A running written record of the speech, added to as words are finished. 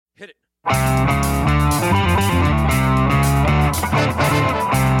Hit it.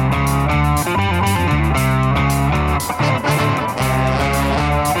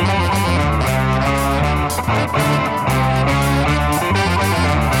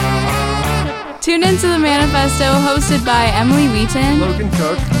 Tune into the Manifesto, hosted by Emily Wheaton, Logan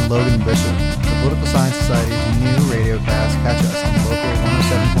Cook, and Logan Bishop. The Political Science Society's new radio cast. Catch us on local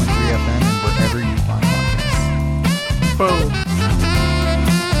 107.3 FM and wherever you find podcasts. Boom.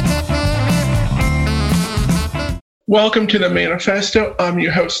 Welcome to the Manifesto. I'm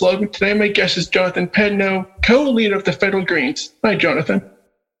your host, Logan. Today my guest is Jonathan Pedneault, Co-Leader of the Federal Greens. Hi, Jonathan.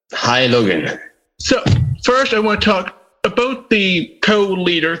 Hi, Logan. So first I want to talk about the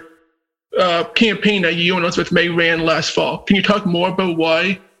Co-Leader campaign that you and Elizabeth May ran last fall. Can you talk more about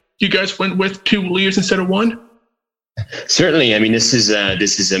why you guys went with two leaders instead of one? Certainly. I mean, this is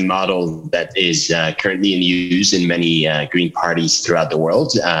a model that is currently in use in many Green parties throughout the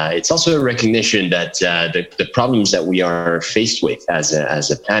world. It's also a recognition that the problems that we are faced with as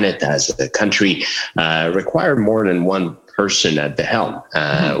a planet, as a country, require more than one person at the helm.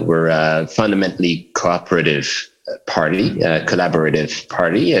 We're a fundamentally cooperative party, collaborative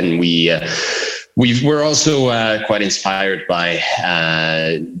party, and we're also quite inspired by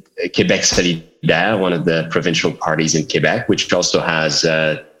Québec Solidaire, one of the provincial parties in Quebec, which also has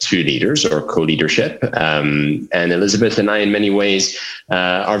two leaders or co-leadership. And Elizabeth and I, in many ways,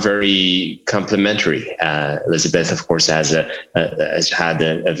 are very complementary. Elizabeth, of course, has had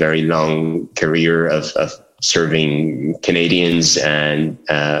a very long career of serving Canadians and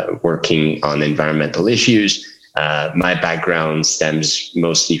working on environmental issues. My background stems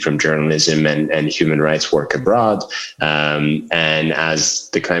mostly from journalism and human rights work abroad. And as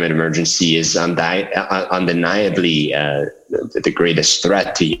the climate emergency is undeniably the greatest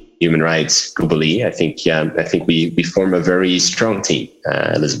threat to human rights globally, I think we form a very strong team,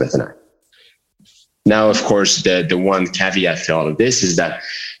 Elizabeth and I. Now, of course, the one caveat to all of this is that,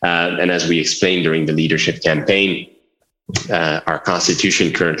 and as we explained during the leadership campaign, our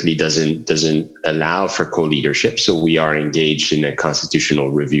constitution currently doesn't allow for co-leadership, so we are engaged in a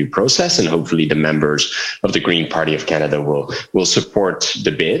constitutional review process, and hopefully the members of the Green Party of Canada will support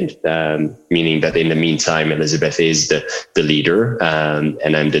the bid, meaning that in the meantime, Elizabeth is the leader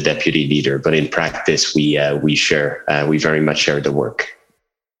and I'm the deputy leader. But in practice, we very much share the work.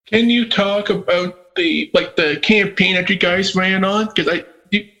 Can you talk about the campaign that you guys ran on? Because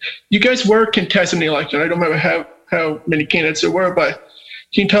you guys were contesting the election. I don't remember how many candidates there were, but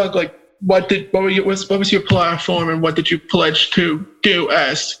can you talk what was your platform and what did you pledge to do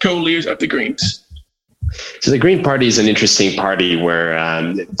as co-leaders of the Greens? So the Green Party is an interesting party where,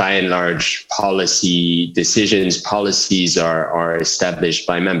 by and large, policies are established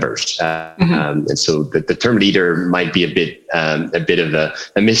by members, and so the term leader might be a bit of a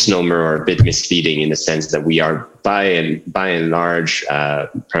misnomer or a bit misleading in the sense that we are by and large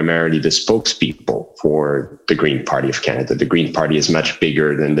primarily the spokespeople for the Green Party of Canada. The Green Party is much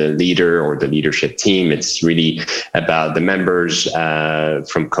bigger than the leader or the leadership team. It's really about the members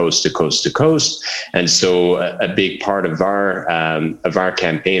from coast to coast to coast. And so a big part of our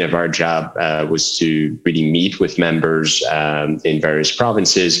campaign, of our job, was to really meet with members in various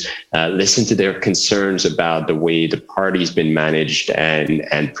provinces, listen to their concerns about the way the party's been managed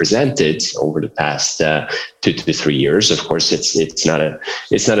and presented over the past 2 to 3 years. Of course, it's not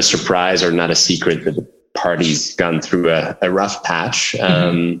a surprise or not a secret that the party's gone through a rough patch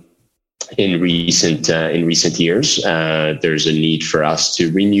in recent years. There's a need for us to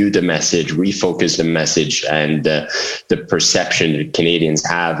renew the message, refocus the message, and the perception that Canadians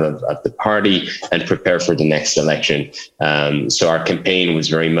have of the party, and prepare for the next election. So our campaign was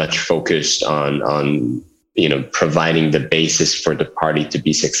very much focused on providing the basis for the party to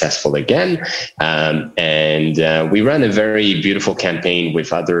be successful again. And we ran a very beautiful campaign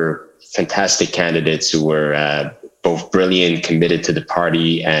with other fantastic candidates who were both brilliant, committed to the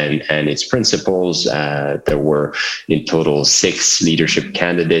party and its principles. There were in total 6 leadership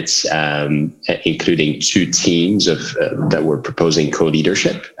candidates, including 2 teams that were proposing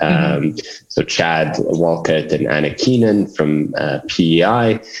co-leadership. So Chad Walcott and Anna Keenan from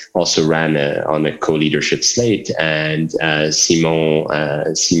PEI also ran on a co-leadership slate, and Simon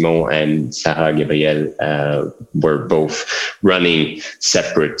and Sarah Gabriel were both running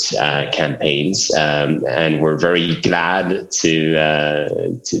separate campaigns, and we're very glad to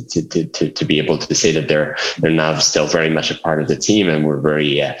be able to say that they're now still very much a part of the team, and we're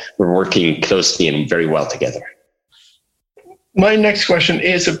working closely and very well together. My next question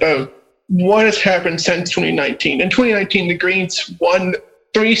is about what has happened since 2019. In 2019, the Greens won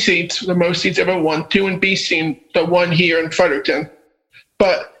 3 seats, the most seats ever won, 2 in BC, and the 1 here in Fredericton.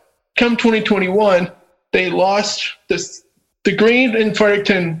 But come 2021, they lost this. The Green in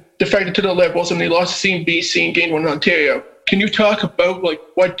Fredericton defected to the Liberals, and they lost a seat in BC and gained one in Ontario. Can you talk about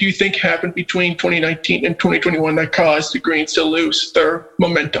what do you think happened between 2019 and 2021 that caused the Greens to lose their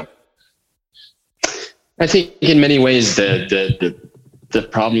momentum? I think in many ways the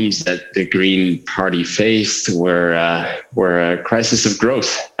problems that the Green Party faced were a crisis of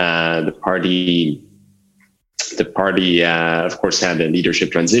growth. The party, of course, had a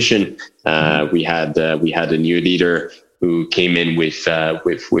leadership transition. We had a new leader who came in with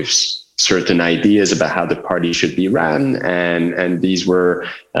certain ideas about how the party should be run, and these were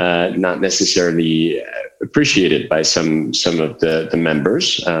not necessarily appreciated by some of the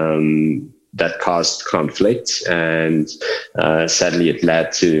members. That caused conflict, and sadly, it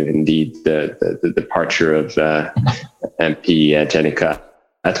led to indeed the departure of MP Jenica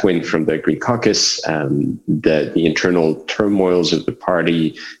Atwin from the Green Caucus. The internal turmoils of the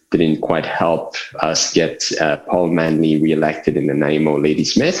party didn't quite help us get Paul Manley reelected in the Nanaimo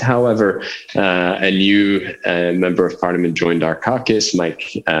Ladysmith. However, a new member of parliament joined our caucus,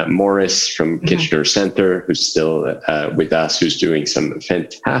 Mike Morris from Kitchener Centre, who's still with us, who's doing some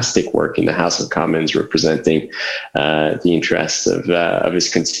fantastic work in the House of Commons, representing the interests of his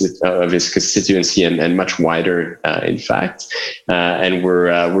constituency and much wider, in fact. And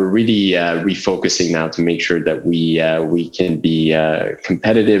we're really refocusing now to make sure that we can be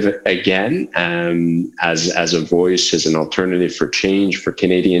competitive again, as a voice, as an alternative for change for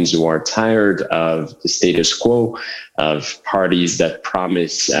Canadians who are tired of the status quo, of parties that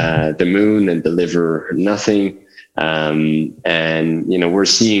promise the moon and deliver nothing. And we're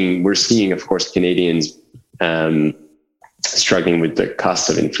seeing, of course, Canadians struggling with the cost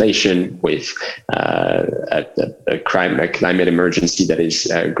of inflation, with a climate emergency that is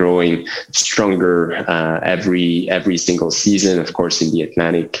growing stronger every single season. Of course, in the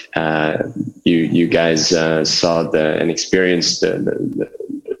Atlantic, you guys saw and experienced the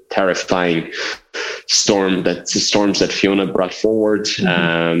terrifying storms that Fiona brought forward.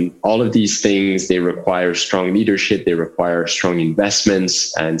 All of these things, they require strong leadership, they require strong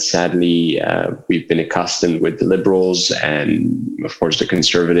investments, and sadly we've been accustomed with the Liberals and of course the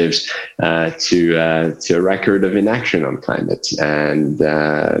Conservatives to a record of inaction on climate, and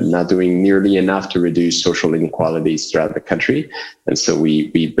not doing nearly enough to reduce social inequalities throughout the country. And so we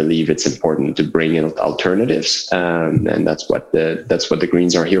believe it's important to bring in alternatives, and that's what the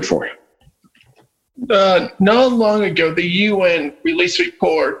Greens are here for. Not long ago, the UN released a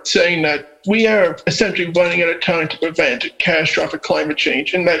report saying that we are essentially running out of time to prevent catastrophic climate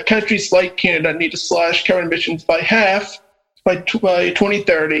change, and that countries like Canada need to slash carbon emissions by half by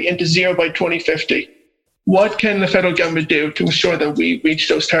 2030 and to zero by 2050. What can the federal government do to ensure that we reach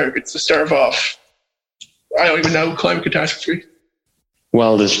those targets to stave off, I don't even know, climate catastrophe?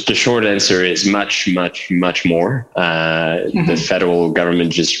 Well, the short answer is much, much, much more. The federal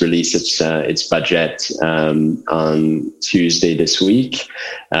government just released its budget on Tuesday this week.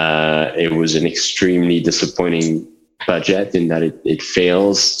 It was an extremely disappointing budget in that it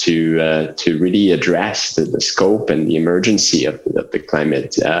fails to really address the scope and the emergency of the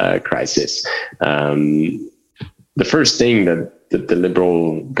climate crisis. The first thing that the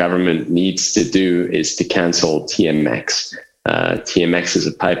Liberal government needs to do is to cancel TMX. TMX is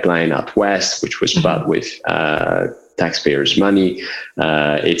a pipeline out west, which was bought with taxpayers' money.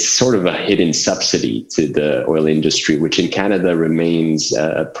 It's sort of a hidden subsidy to the oil industry, which in Canada remains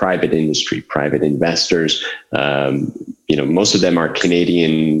a private industry, private investors. Most of them are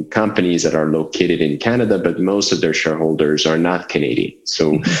Canadian companies that are located in Canada, but most of their shareholders are not Canadian.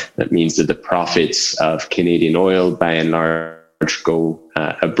 So that means that the profits of Canadian oil, by and large, go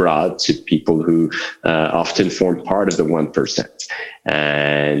abroad to people who often form part of the 1%.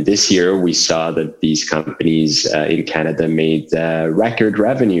 And this year we saw that these companies in Canada made record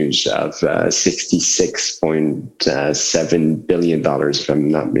revenues of $66.7 billion, if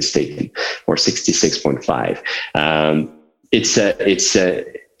I'm not mistaken, or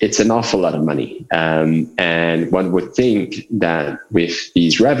 66.5. It's an awful lot of money. And one would think that with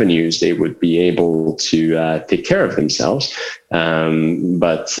these revenues, they would be able to take care of themselves.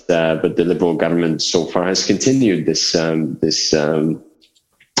 But the Liberal government so far has continued this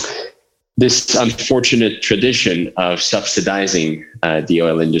unfortunate tradition of subsidizing the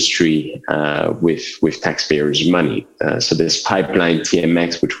oil industry with taxpayers' money. So this pipeline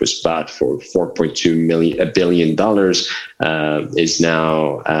TMX, which was bought for $4.2 billion, is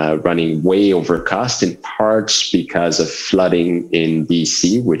now running way over cost, in parts because of flooding in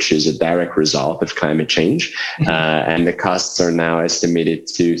BC, which is a direct result of climate change. And the costs are now estimated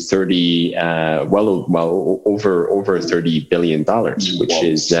to over $30 billion, which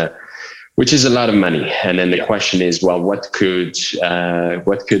is which is a lot of money. And then the question is, well, what could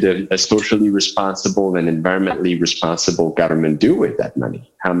a socially responsible and environmentally responsible government do with that money?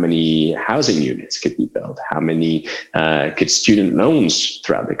 How many housing units could be built? How many could student loans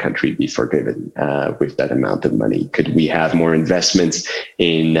throughout the country be forgiven with that amount of money? Could we have more investments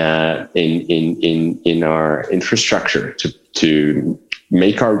in our infrastructure to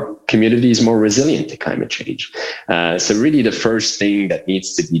make our communities more resilient to climate change? So really the first thing that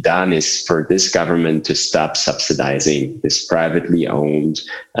needs to be done is for this government to stop subsidizing this privately owned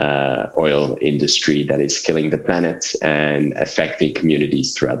oil industry that is killing the planet and affecting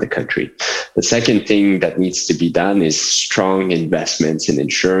communities throughout the country. The second thing that needs to be done is strong investments in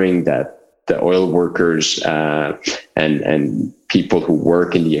ensuring that the oil workers and people who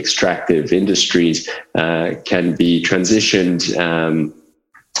work in the extractive industries can be transitioned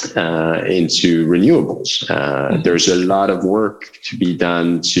into renewables. There's a lot of work to be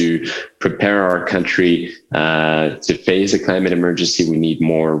done to prepare our country to face a climate emergency. We need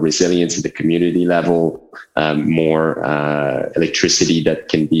more resilience at the community level, more electricity that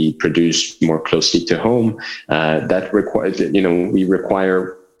can be produced more closely to home. That requires, we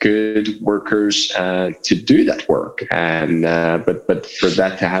require good workers to do that work, and but for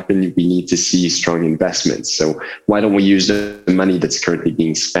that to happen, we need to see strong investments. So why don't we use the money that's currently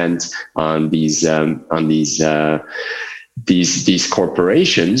being spent on these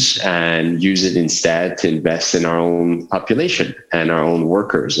corporations and use it instead to invest in our own population and our own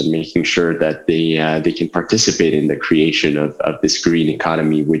workers, and making sure that they can participate in the creation of this green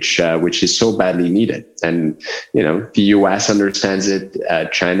economy, which is so badly needed. And the US understands it,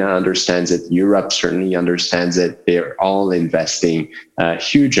 China understands it, Europe certainly understands it. They're all investing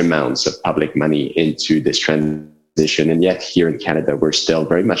huge amounts of public money into this transition. And yet here in Canada, we're still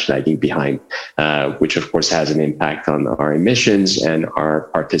very much lagging behind, which of course has an impact on our emissions and our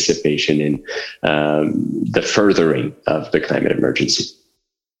participation in the furthering of the climate emergency.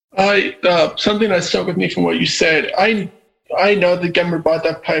 Something that stuck with me from what you said, I know the government bought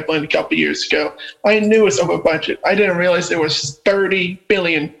that pipeline a couple of years ago. I knew it was over budget. I didn't realize it was $30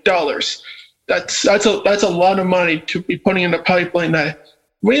 billion. That's a lot of money to be putting in a pipeline that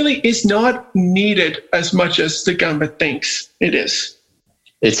really is not needed as much as the government thinks it is.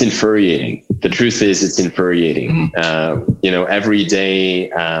 It's infuriating. The truth is, it's infuriating. Mm-hmm. Every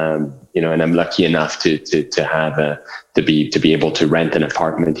day, and I'm lucky enough to be able to rent an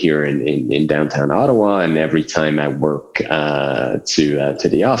apartment here in downtown Ottawa. And every time I work to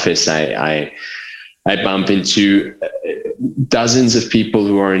the office, I bump into dozens of people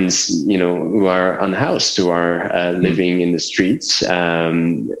who are who are unhoused, who are living in the streets.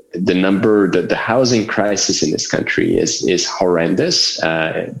 The housing crisis in this country is horrendous.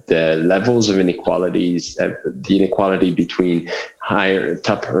 The levels of inequalities, the inequality between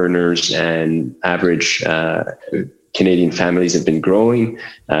top earners and average Canadian families have been growing.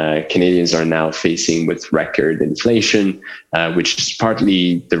 Canadians are now facing with record inflation, which is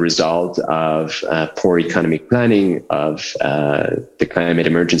partly the result of poor economic planning, of the climate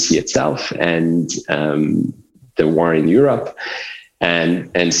emergency itself, and the war in Europe.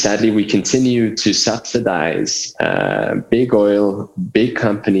 And sadly, we continue to subsidize big oil, big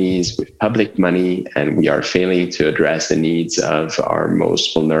companies with public money, and we are failing to address the needs of our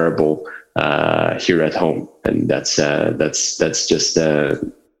most vulnerable here at home. And that's just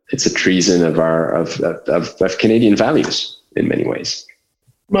it's a treason of Canadian values in many ways.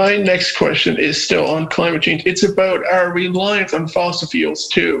 My next question is still on climate change. It's about our reliance on fossil fuels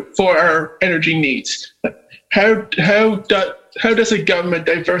too for our energy needs. How does a government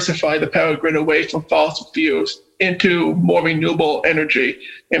diversify the power grid away from fossil fuels into more renewable energy?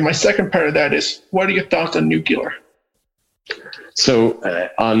 And my second part of that is, what are your thoughts on nuclear? So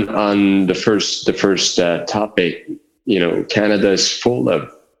on the first topic, Canada is full of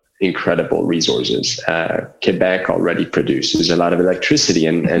incredible resources. Quebec already produces a lot of electricity,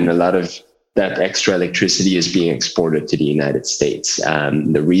 and a lot of that extra electricity is being exported to the United States.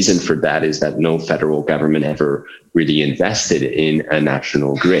 The reason for that is that no federal government ever really invested in a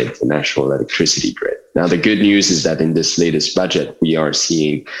national grid, a national electricity grid. Now, the good news is that in this latest budget, we are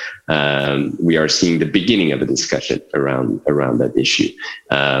seeing the beginning of a discussion around that issue.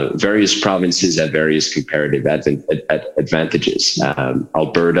 Various provinces have various comparative advantages.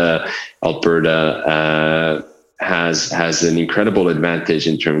 Alberta has an incredible advantage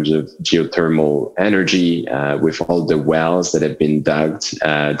in terms of geothermal energy, with all the wells that have been dug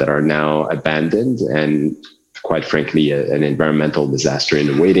that are now abandoned and, quite frankly, an environmental disaster in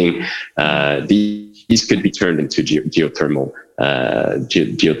the waiting. These could be turned into geothermal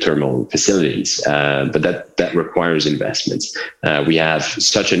geothermal facilities, but that requires investments. We have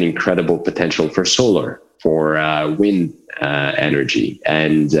such an incredible potential for solar, for wind energy,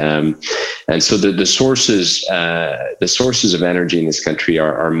 and so the sources of energy in this country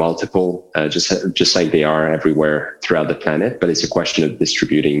are multiple, just like they are everywhere throughout the planet. But it's a question of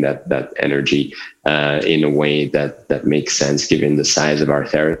distributing that energy in a way that makes sense given the size of our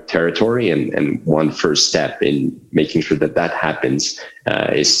territory. And one first step in making sure that happens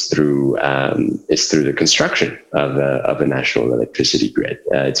is through the construction of a national electricity grid.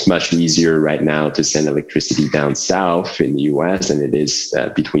 It's much easier right now to send electricity down south in the U.S. than it is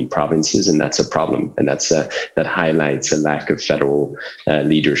between provinces, and that's a problem. And that highlights a lack of federal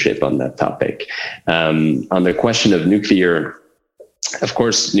leadership on that topic. On the question of nuclear, of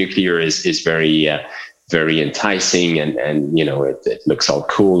course, nuclear is very very enticing, and it looks all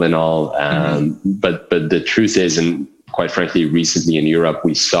cool and all. But the truth is, and quite frankly, recently in Europe,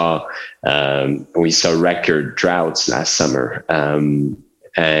 we saw record droughts last summer,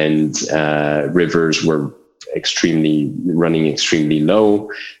 and rivers were running extremely low.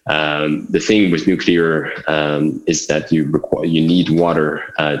 The thing with nuclear is that you need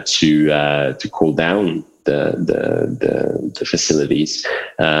water to cool down the facilities.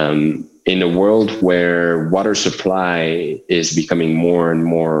 In a world where water supply is becoming more and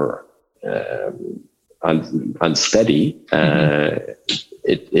more unsteady,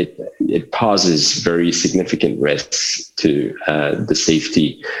 it poses very significant risks to the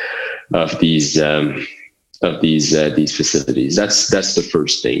safety of these facilities. That's the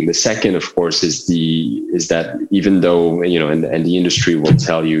first thing. The second, of course, is that even though and the industry will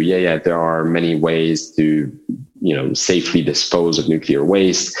tell you, there are many ways to safely dispose of nuclear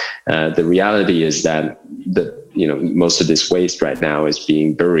waste. The reality is that most of this waste right now is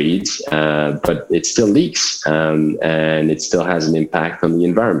being buried, but it still leaks, and it still has an impact on the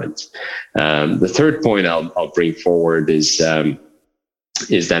environment. The third point I'll bring forward is that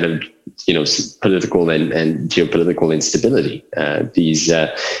of political and geopolitical instability.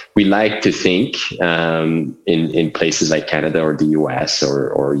 We like to think in places like Canada or the US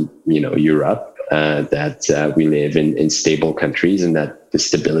or Europe that we live in stable countries, and that the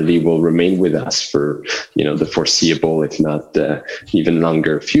stability will remain with us for the foreseeable, if not even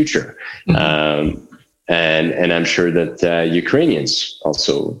longer future. And I'm sure that Ukrainians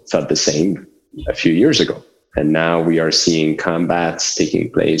also thought the same a few years ago. And now we are seeing combats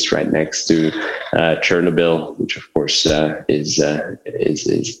taking place right next to Chernobyl, which of course is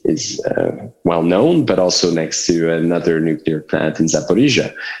well known, but also next to another nuclear plant in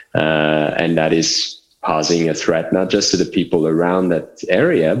Zaporizhia, and that is posing a threat not just to the people around that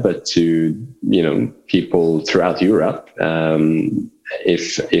area, but to people throughout Europe.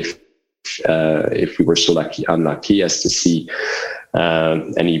 If we were so unlucky as to see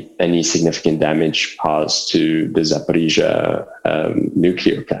any significant damage caused to the Zaporizhia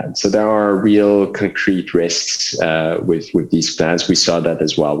nuclear plant. So there are real concrete risks with these plants. We saw that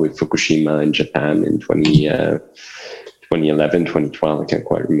as well with Fukushima in Japan in 2011, 2012. I can't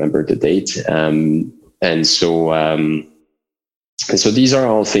quite remember the date. And so these are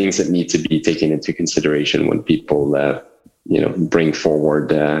all things that need to be taken into consideration when people bring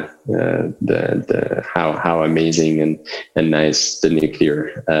forward how amazing and nice the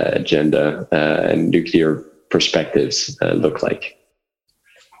nuclear agenda and nuclear perspectives look like.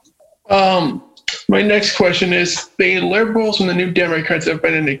 My next question is, the Liberals and the New Democrats have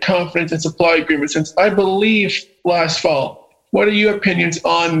been in a confidence and supply agreement since, I believe, last fall. What are your opinions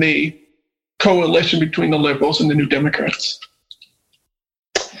on the coalition between the Liberals and the New Democrats?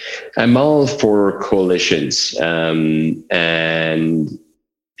 I'm all for coalitions, and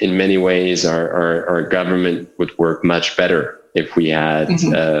in many ways, our government would work much better if we had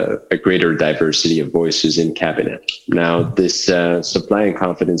a greater diversity of voices in cabinet. Now, this supply and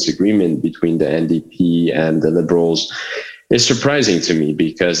confidence agreement between the NDP and the Liberals is surprising to me,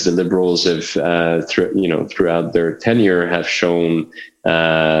 because the Liberals have, throughout their tenure, have shown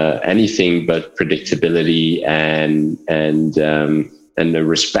anything but predictability and the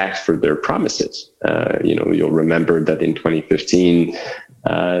respect for their promises. You'll remember that in 2015,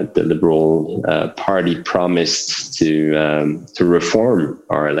 the Liberal Party promised to reform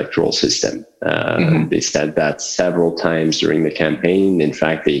our electoral system. They said that several times during the campaign. In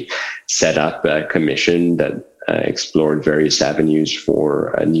fact, they set up a commission that explored various avenues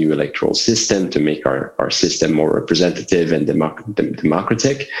for a new electoral system to make our system more representative and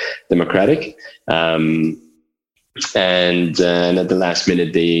democratic. And at the last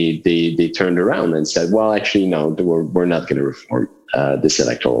minute, they turned around and said, well, actually, no, we're not going to reform. this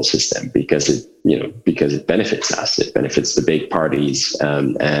electoral system because it benefits us. It benefits the big parties,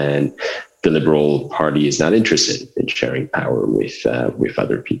 and the Liberal Party is not interested in sharing power with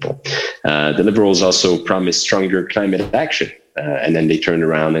other people. The Liberals also promised stronger climate action, and then they turned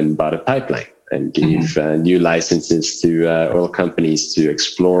around and bought a pipeline and gave new licenses to oil companies to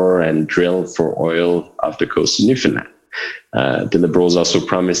explore and drill for oil off the coast of Newfoundland. The Liberals also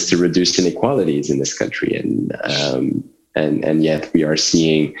promised to reduce inequalities in this country, and yet we are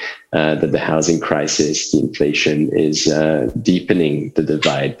seeing that the housing crisis, the inflation, is deepening the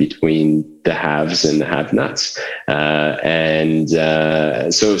divide between the haves and the have-nots.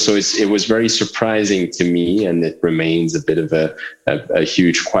 So it was very surprising to me, and it remains a bit of a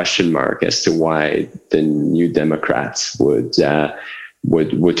huge question mark as to why the New Democrats would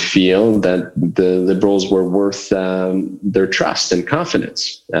feel that the Liberals were worth their trust and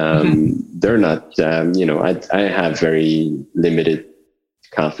confidence. They're not, I have very limited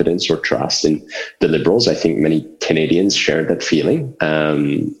confidence or trust in the Liberals. I think many Canadians share that feeling.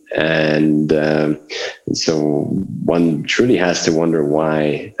 So one truly has to wonder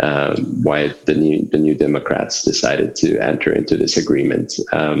why the New Democrats decided to enter into this agreement.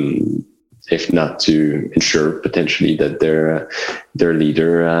 If not to ensure potentially that their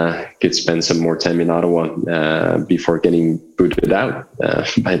leader could spend some more time in Ottawa before getting booted out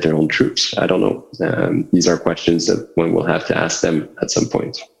by their own troops. I don't know. These are questions that one will have to ask them at some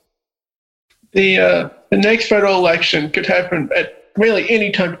point. The next federal election could happen at really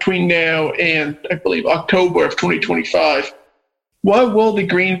any time between now and, I believe, October of 2025. What will the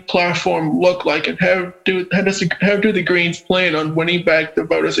Green platform look like, and how do the Greens plan on winning back the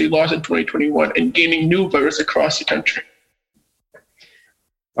voters they lost in 2021 and gaining new voters across the country?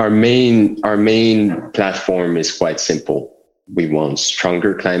 Our main platform is quite simple. We want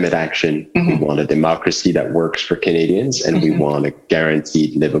stronger climate action. We want a democracy that works for Canadians, and we want a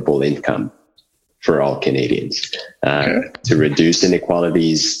guaranteed livable income for all Canadians to reduce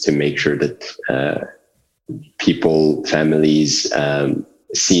inequalities, to make sure that people, families,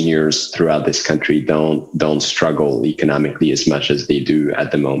 seniors throughout this country don't struggle economically as much as they do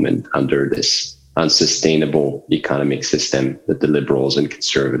at the moment under this unsustainable economic system that the Liberals and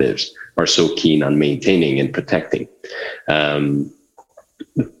Conservatives are so keen on maintaining and protecting.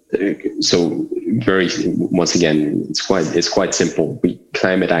 So once again, it's quite simple.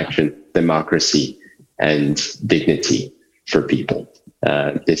 Climate action, democracy, and dignity for people.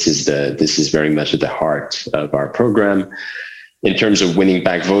 This is very much at the heart of our program. In terms of winning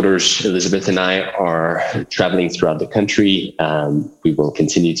back voters, Elizabeth and I are traveling throughout the country. We will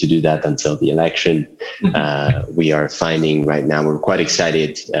continue to do that until the election. We are finding right now, we're quite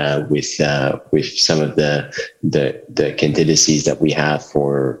excited with some of the candidacies that we have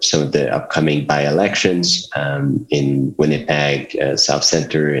for some of the upcoming by-elections in Winnipeg, South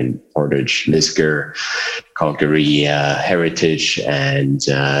Centre, in Portage, Lisgar, Calgary, Heritage, and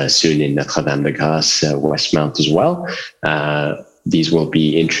soon in Notre-Dame-de-Grâce, Westmount as well. These will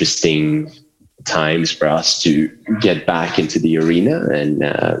be interesting times for us to get back into the arena and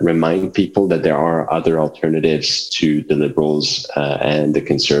remind people that there are other alternatives to the Liberals and the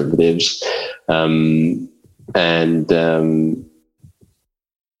Conservatives. And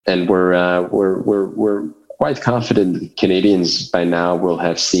we're quite confident that Canadians by now will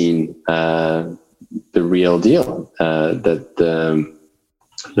have seen the real deal that the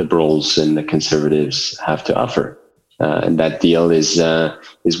Liberals and the Conservatives have to offer. And that deal is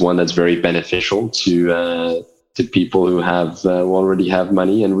one that's very beneficial to people who already have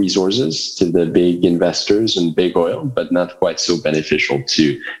money and resources, to the big investors and big oil, but not quite so beneficial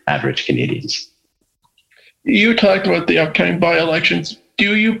to average Canadians. You talked about the upcoming by-elections.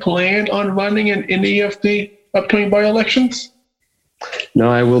 Do you plan on running in any of the upcoming by-elections? No,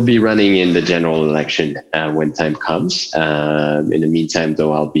 I will be running in the general election when time comes. In the meantime,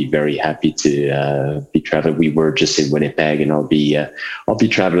 though, I'll be very happy to be traveling. We were just in Winnipeg, and I'll be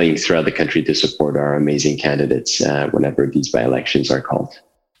traveling throughout the country to support our amazing candidates whenever these by-elections are called.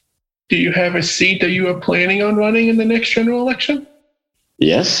 Do you have a seat that you are planning on running in the next general election?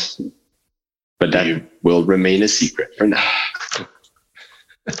 Yes, but that will remain a secret for now.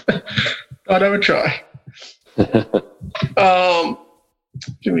 Thought I would try.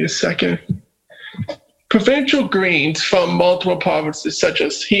 Give me a second. Provincial Greens from multiple provinces, such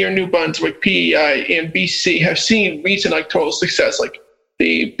as here, New Brunswick, PEI, and BC, have seen recent electoral success. Like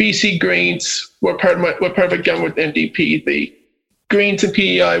the BC Greens were part of a government with NDP. The Greens and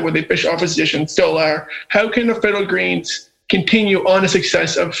PEI were the official opposition, still are. How can the federal Greens continue on the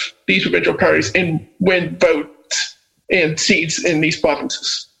success of these provincial parties and win votes and seats in these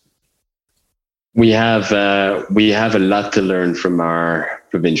provinces? We have a lot to learn from our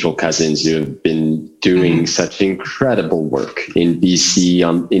provincial cousins who have been doing such incredible work in BC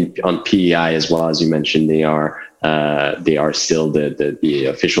on PEI as well. As you mentioned, they are still the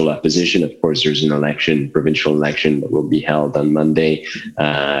official opposition. Of course, there's an provincial election that will be held on Monday,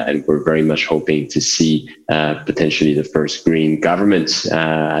 and we're very much hoping to see potentially the first Green government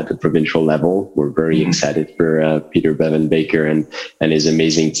at the provincial level. We're very excited for Peter Bevan-Baker and his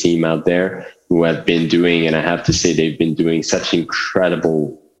amazing team out there, who have been doing, and I have to say, they've been doing such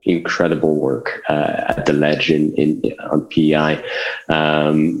incredible work at the Ledge on PEI.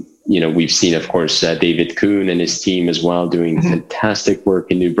 We've seen, of course, David Kuhn and his team as well doing fantastic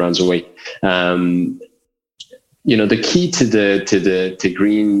work in New Brunswick. The key to the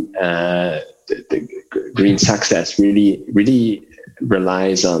Green the Green success really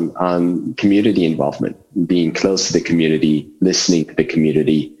relies on community involvement, being close to the community, listening to the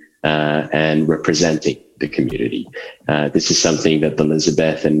community, and representing the community. This is something that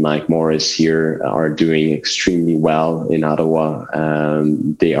Elizabeth and Mike Morris here are doing extremely well in Ottawa.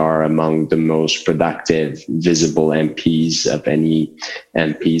 They are among the most productive, visible MPs of any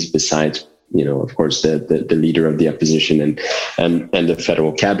MPs besides, of course, the leader of the opposition and the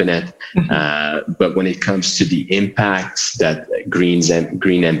federal cabinet. But when it comes to the impact that Green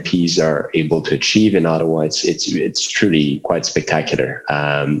MPs are able to achieve in Ottawa, it's truly quite spectacular.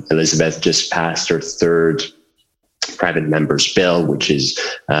 Elizabeth just passed her third private members bill, which is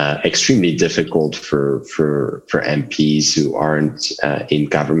extremely difficult for MPs who aren't in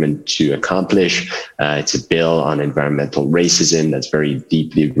government to accomplish. It's a bill on environmental racism that's very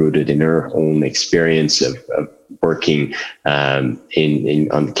deeply rooted in her own experience of working on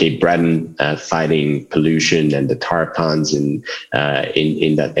Cape Breton, fighting pollution and the tar ponds in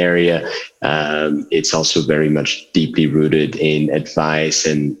that area. It's also very much deeply rooted in advice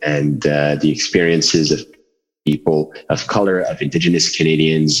and the experiences of people of color, of Indigenous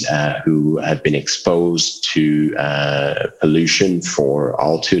Canadians who have been exposed to pollution for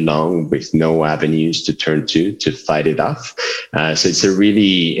all too long with no avenues to turn to fight it off. So it's a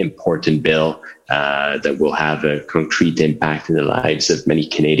really important bill that will have a concrete impact in the lives of many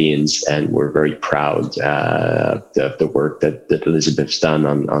Canadians. And we're very proud of the work that Elizabeth's done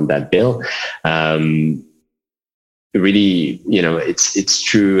on that bill. Really, it's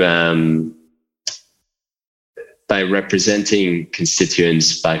true. By representing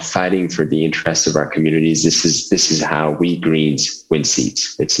constituents, by fighting for the interests of our communities, this is how we Greens win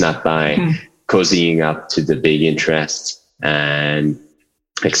seats. It's not by cozying up to the big interests and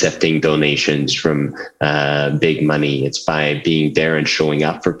accepting donations from big money. It's by being there and showing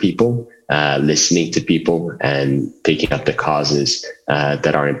up for people, listening to people, and taking up the causes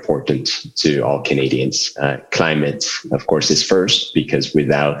that are important to all Canadians. Climate, of course, is first, because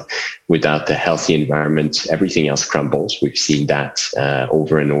without the healthy environment, everything else crumbles. We've seen that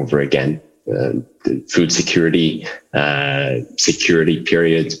over and over again. The food security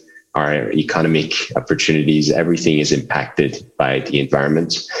period, our economic opportunities, everything is impacted by the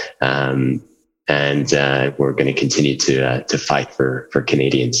environment. And we're going to continue to fight for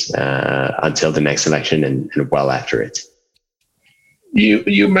Canadians until the next election and well after it.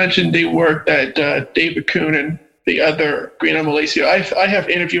 You mentioned the work that David Kuhn and the other Green MLAs. I have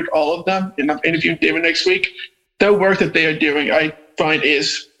interviewed all of them, and I'm interviewing David next week. The work that they are doing, I find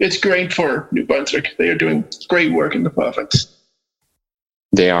it's great for New Brunswick. They are doing great work in the province.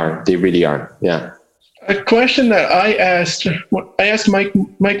 They really are. Yeah. A question that I asked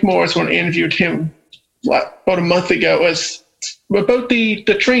Mike Morris when I interviewed him about a month ago was about the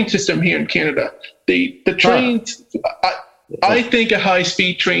train system here in Canada. The trains, I think a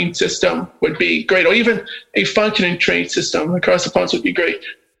high-speed train system would be great, or even a functioning train system across the province would be great.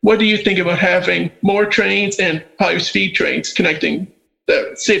 What do you think about having more trains and high-speed trains connecting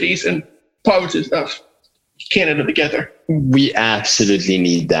the cities and provinces of Canada together? We absolutely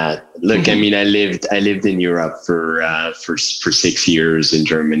need that. Look, I mean, I lived in Europe for 6 years in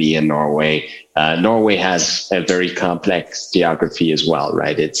Germany and Norway. Norway has a very complex geography as well,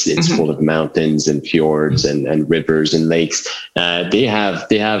 right? It's full of mountains and fjords and rivers and lakes. They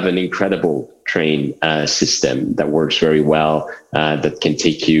have an incredible train system that works very well, that can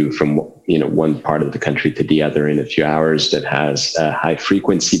take you from one part of the country to the other in a few hours, that has high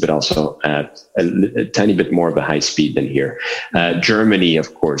frequency, but also a tiny bit more of a high speed than here. Germany,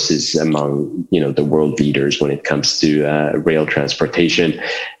 of course, is among the world leaders when it comes to rail transportation.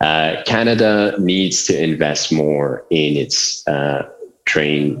 Canada needs to invest more in its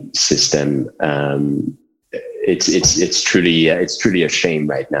train system. It's truly a shame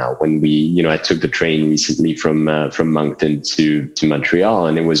right now. When I took the train recently from Moncton to Montreal,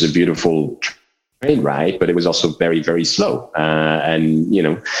 and it was a beautiful train ride, but it was also very, very slow. And, you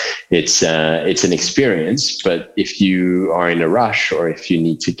know, it's an experience, but if you are in a rush or if you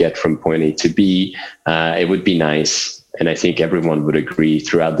need to get from point A to B, it would be nice. And I think everyone would agree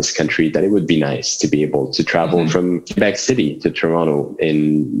throughout this country that it would be nice to be able to travel from Quebec City to Toronto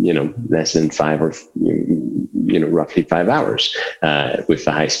in, you know, less than 5 or, you know, roughly 5 hours with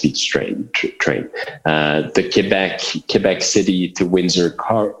the high-speed train. The Quebec City to Windsor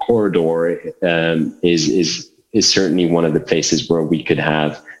corridor is certainly one of the places where we could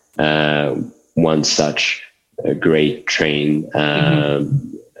have one such great train,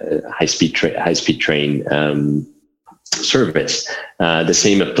 high-speed train service. The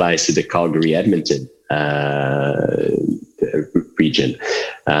same applies to the Calgary-Edmonton region.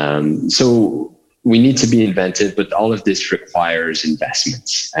 So we need to be inventive, but all of this requires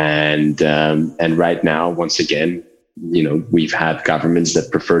investments. And right now, once again, you know, we've had governments that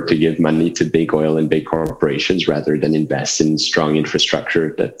prefer to give money to big oil and big corporations rather than invest in strong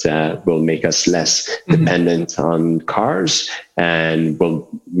infrastructure that will make us less dependent on cars and will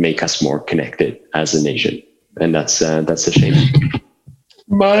make us more connected as a nation. And that's a shame.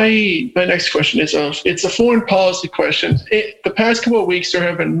 My next question is it's a foreign policy question. The past couple of weeks, there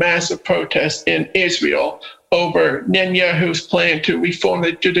have been massive protests in Israel over Netanyahu's plan to reform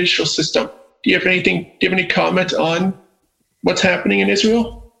the judicial system. Do you have any comment on what's happening in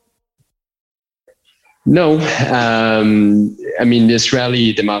Israel? No, I mean, the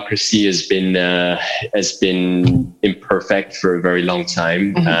Israeli democracy has been imperfect for a very long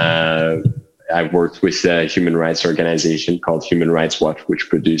time. I've worked with a human rights organization called Human Rights Watch, which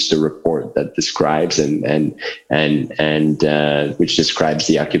produced a report that describes and which describes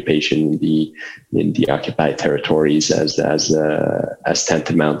the occupation in the occupied territories as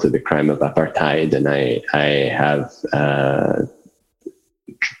tantamount to the crime of apartheid. And I have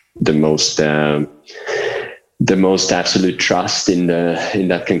the most absolute trust in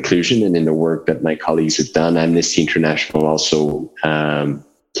that conclusion and in the work that my colleagues have done. Amnesty International also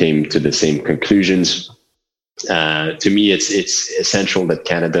came to the same conclusions. To me, it's essential that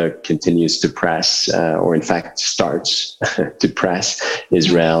Canada continues to press, or in fact starts to press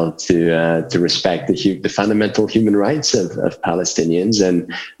Israel to respect the fundamental human rights of Palestinians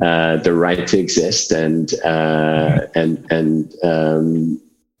and the right to exist,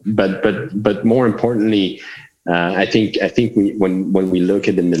 but more importantly, I think when we look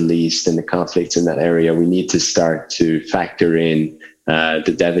at the Middle East and the conflicts in that area, we need to start to factor in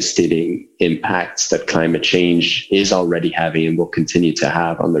the devastating impacts that climate change is already having and will continue to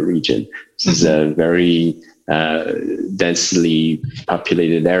have on the region. This is a very densely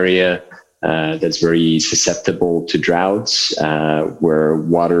populated area that's very susceptible to droughts, where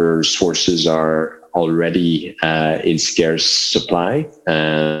water sources are already in scarce supply.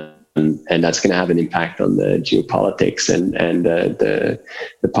 And that's going to have an impact on the geopolitics and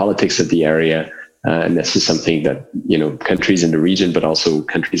the politics of the area. And this is something that, you know, countries in the region, but also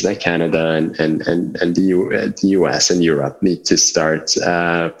countries like Canada and the US and Europe need to start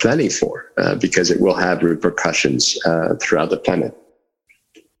planning for, because it will have repercussions throughout the planet.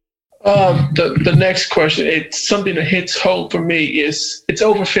 The next question, it's something that hits home for me, it's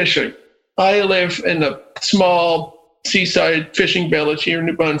overfishing. I live in a small seaside fishing village here in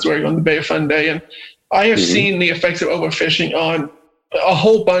New Brunswick on the Bay of Fundy, and I have seen the effects of overfishing on a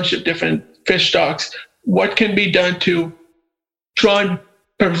whole bunch of different fish stocks. What can be done to try and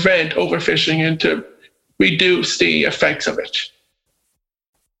prevent overfishing and to reduce the effects of it?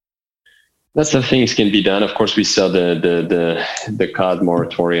 Lots of things can be done. Of course, we saw the cod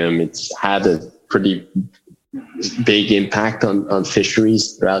moratorium. It's had a pretty big impact on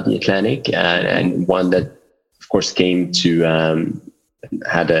fisheries throughout the Atlantic, and one that, of course, came to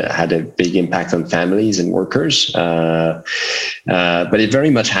had a big impact on families and workers. But it very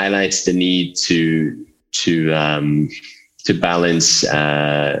much highlights the need to balance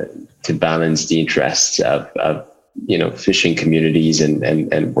the interests of you know, fishing communities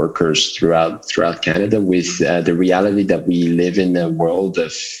and workers throughout Canada with the reality that we live in a world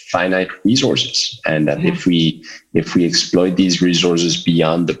of finite resources, and that if we exploit these resources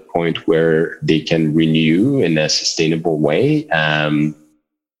beyond the point where they can renew in a sustainable way,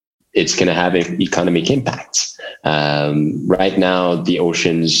 it's going to have economic impacts. Right now, the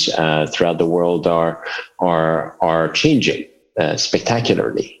oceans throughout the world are changing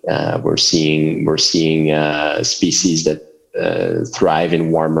spectacularly. We're seeing species that thrive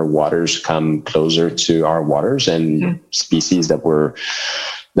in warmer waters come closer to our waters, and species that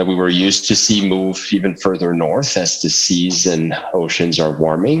we were used to see move even further north as the seas and oceans are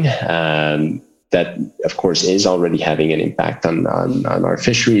warming. that of course is already having an impact on our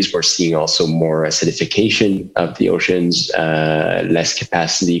fisheries. We're seeing also more acidification of the oceans, less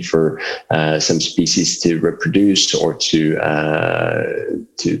capacity for some species to reproduce or to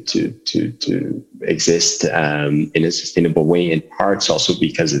exist in a sustainable way, in parts also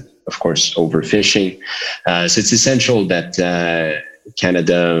because of course, overfishing. So it's essential that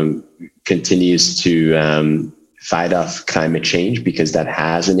Canada continues to fight off climate change, because that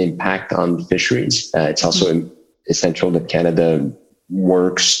has an impact on fisheries. It's also essential that Canada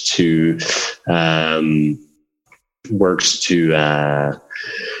works to fight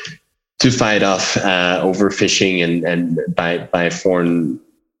off overfishing and by foreign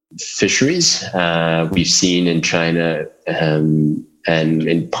fisheries. We've seen in China and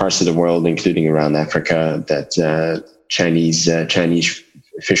in parts of the world, including around Africa, that Chinese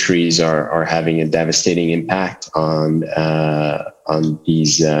fisheries are having a devastating impact on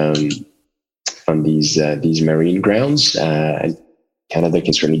these marine grounds. And Canada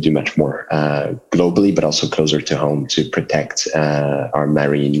can certainly do much more globally, but also closer to home to protect our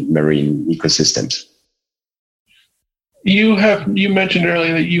marine ecosystems. You mentioned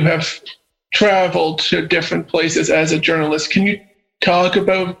earlier that you have traveled to different places as a journalist. Can you talk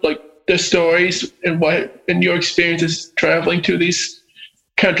about like the stories and your experiences traveling to these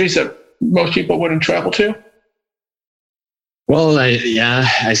countries that most people wouldn't travel to? Well,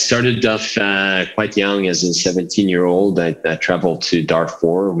 I started off quite young as a 17-year-old. I traveled to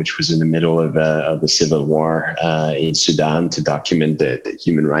Darfur, which was in the middle of the civil war in Sudan, to document the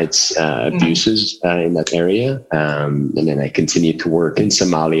human rights abuses in that area. And then I continued to work in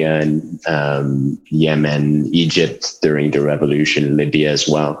Somalia and Yemen, Egypt during the revolution, Libya as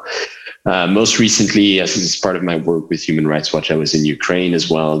well. Most recently, as part of my work with Human Rights Watch, I was in Ukraine as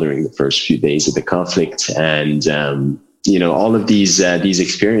well during the first few days of the conflict. And all of these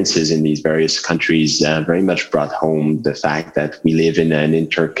experiences in these various countries very much brought home the fact that we live in an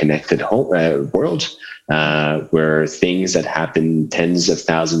interconnected world where things that happen tens of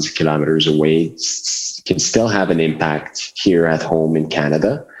thousands of kilometers away can still have an impact here at home in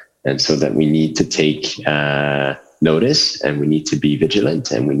Canada. And so that we need to take notice, and we need to be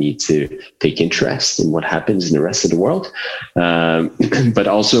vigilant, and we need to take interest in what happens in the rest of the world. But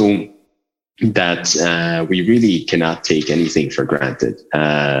also that we really cannot take anything for granted.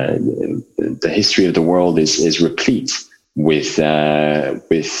 The history of the world is replete with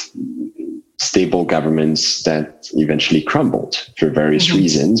stable governments that eventually crumbled for various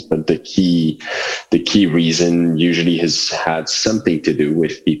reasons. But the key reason usually has had something to do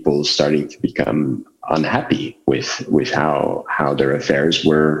with people starting to become unhappy with how their affairs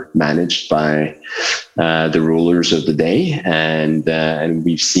were managed by the rulers of the day, and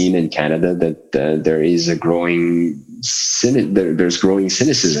we've seen in Canada that there is a growing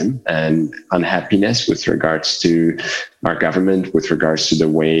cynicism and unhappiness with regards to our government, with regards to the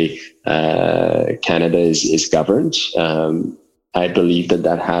way Canada is governed. I believe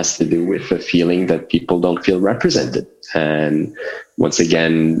that has to do with the feeling that people don't feel represented. And once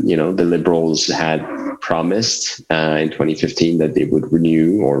again, the Liberals had promised in 2015 that they would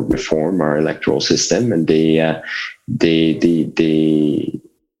renew or reform our electoral system, and they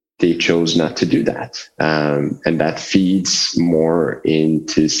chose not to do that. And that feeds more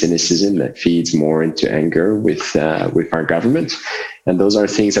into cynicism, that feeds more into anger with our government. And those are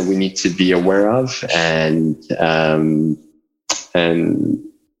things that we need to be aware of, and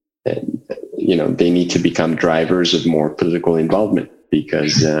they need to become drivers of more political involvement,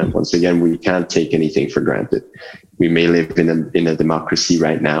 because once again, we can't take anything for granted. We may live in a democracy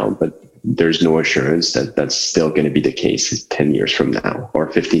right now, but there's no assurance that that's still going to be the case 10 years from now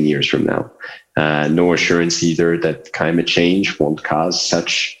or 15 years from now. No assurance either that climate change won't cause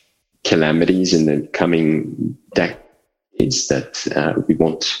such calamities in the coming decades that we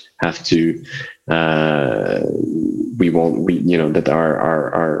won't have to, that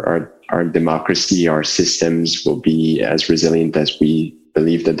our democracy, our systems will be as resilient as we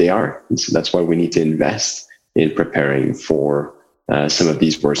believe that they are. And so that's why we need to invest in preparing for some of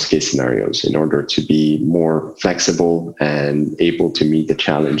these worst case scenarios in order to be more flexible and able to meet the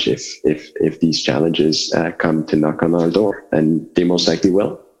challenge if these challenges come to knock on our door, and they most likely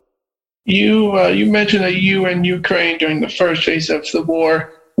will. You mentioned that you were in Ukraine during the first phase of the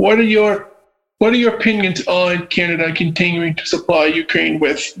war. What are your opinions on Canada continuing to supply Ukraine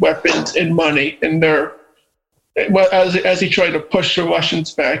with weapons and money, and as they try to push the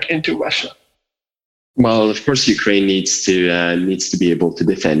Russians back into Russia? Well, of course, Ukraine needs to be able to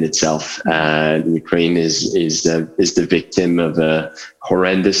defend itself. Ukraine is the victim of a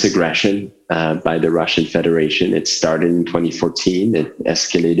horrendous aggression by the Russian Federation. It started in 2014. It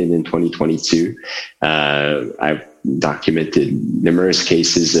escalated in 2022. I've documented numerous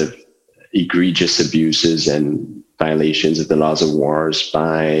cases of egregious abuses and violations of the laws of wars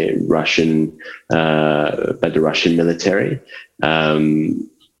by the Russian military.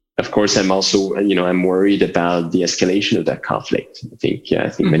 Of course, I'm also, I'm worried about the escalation of that conflict. I think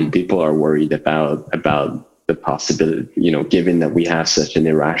many people are worried about the possibility, given that we have such an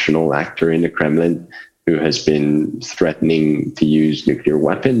irrational actor in the Kremlin who has been threatening to use nuclear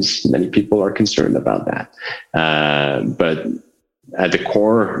weapons. Many people are concerned about that. But at the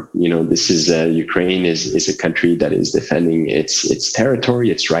core, this is Ukraine is a country that is defending its territory,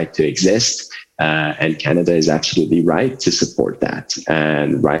 its right to exist. And Canada is absolutely right to support that,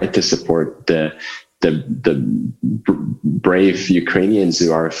 and right to support the brave Ukrainians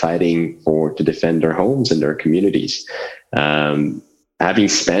who are fighting to defend their homes and their communities. Having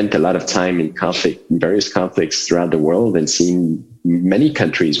spent a lot of time in various conflicts throughout the world, and seen many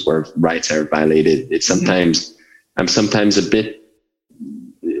countries where rights are violated, I'm sometimes a bit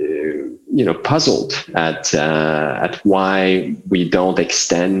puzzled at why we don't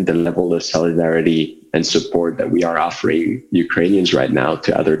extend the level of solidarity and support that we are offering Ukrainians right now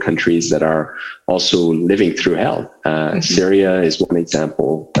to other countries that are also living through hell. Syria is one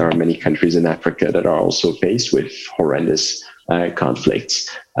example. There are many countries in Africa that are also faced with horrendous conflicts.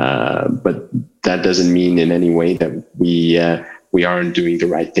 But that doesn't mean in any way that we aren't doing the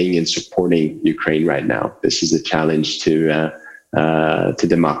right thing in supporting Ukraine right now. This is a challenge to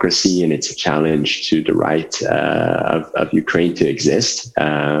democracy, and it's a challenge to the right of Ukraine to exist.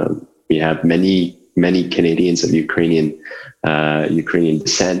 We have many Canadians of Ukrainian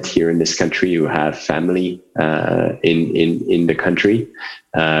descent here in this country who have family in the country,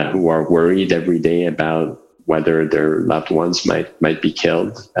 who are worried every day about whether their loved ones might be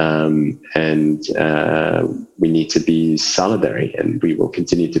killed, and we need to be solidary, and we will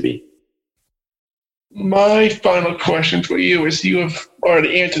continue to be. My final question for you is, you have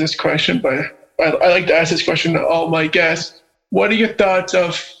already answered this question, but I like to ask this question to all my guests. What are your thoughts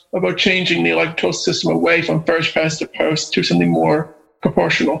about changing the electoral system away from first past the post to something more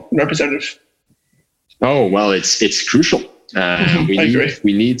proportional and representative? Oh, well, it's crucial. We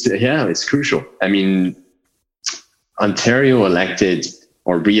need to, it's crucial. I mean, Ontario elected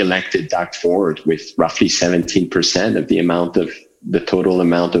or re-elected Doug Ford with roughly 17% of the total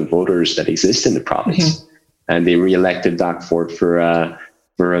amount of voters that exist in the province. And they re-elected Doug Ford for a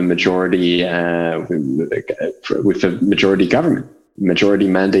majority, with a majority government, majority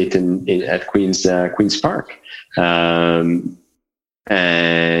mandate at Queen's Park. And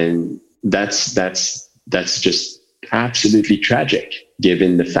that's just absolutely tragic,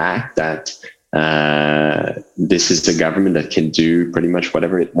 given the fact that this is a government that can do pretty much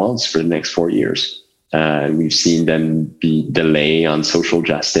whatever it wants for the next 4 years. We've seen them be delay on social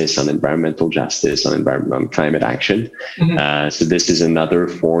justice, on environmental justice, on climate action. So this is another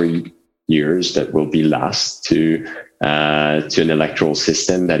 4 years that will be lost to an electoral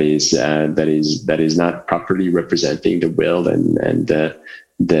system that is not properly representing the will and the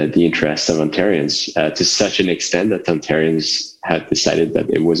interests of Ontarians, to such an extent that Ontarians had decided that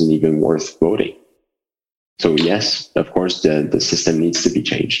it wasn't even worth voting. So yes, of course, the system needs to be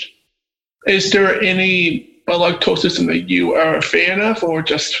changed. Is there any electoral system that you are a fan of, or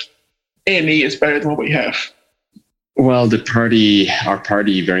just any is better than what we have? Well, our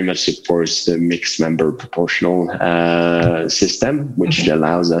party very much supports the mixed member proportional system, which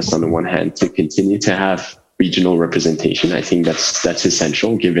allows us, on the one hand, to continue to have regional representation. I think that's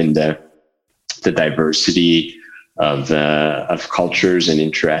essential, given the diversity of cultures and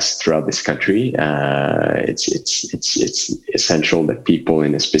interests throughout this country. It's essential that people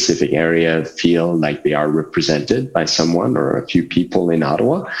in a specific area feel like they are represented by someone or a few people in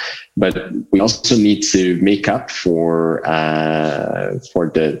Ottawa. But we also need to make up for the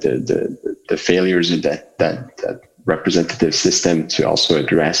failures of that representative system, to also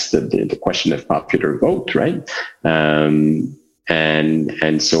address the question of popular vote, right?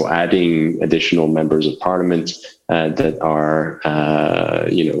 And so adding additional members of parliament that are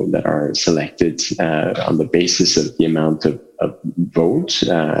selected on the basis of the amount of votes,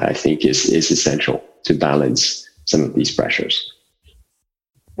 I think is essential to balance some of these pressures.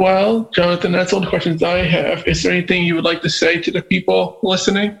 Well, Jonathan, that's all the questions I have. Is there anything you would like to say to the people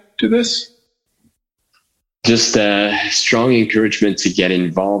listening to this? Just a strong encouragement to get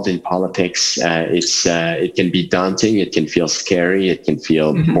involved in politics. It can be daunting. It can feel scary. It can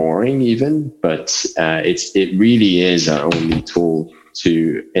feel boring even, but it really is our only tool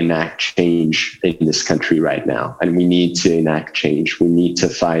to enact change in this country right now, and we need to enact change. We need to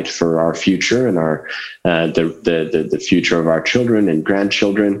fight for our future and our the future of our children and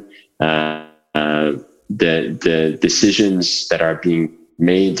grandchildren. The decisions that are being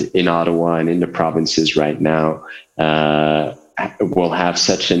made in Ottawa and in the provinces right now will have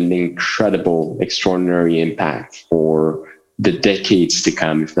such an incredible, extraordinary impact for the decades to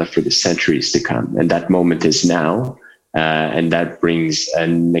come, if not for the centuries to come. And that moment is now. And that brings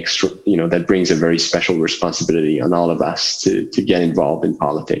that brings a very special responsibility on all of us to get involved in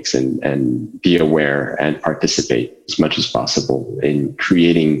politics and be aware and participate as much as possible in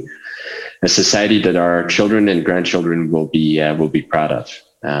creating a society that our children and grandchildren will be proud of.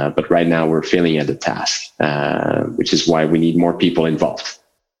 But right now we're failing at the task, which is why we need more people involved.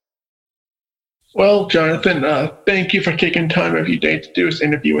 Well, Jonathan, thank you for taking time out of your day to do this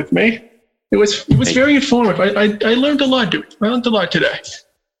interview with me. It was very informative. I learned a lot, dude. I learned a lot today.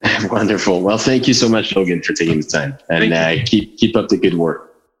 Wonderful. Well, thank you so much, Logan, for taking the time, and keep up the good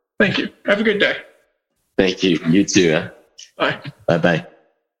work. Thank you. Have a good day. Thank you. You too. Huh? Bye. Bye-bye.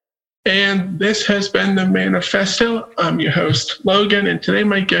 And this has been the Manifesto. I'm your host, Logan, and today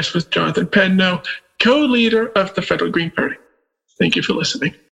my guest was Jonathan Pedneault, co-leader of the Federal Green Party. Thank you for listening.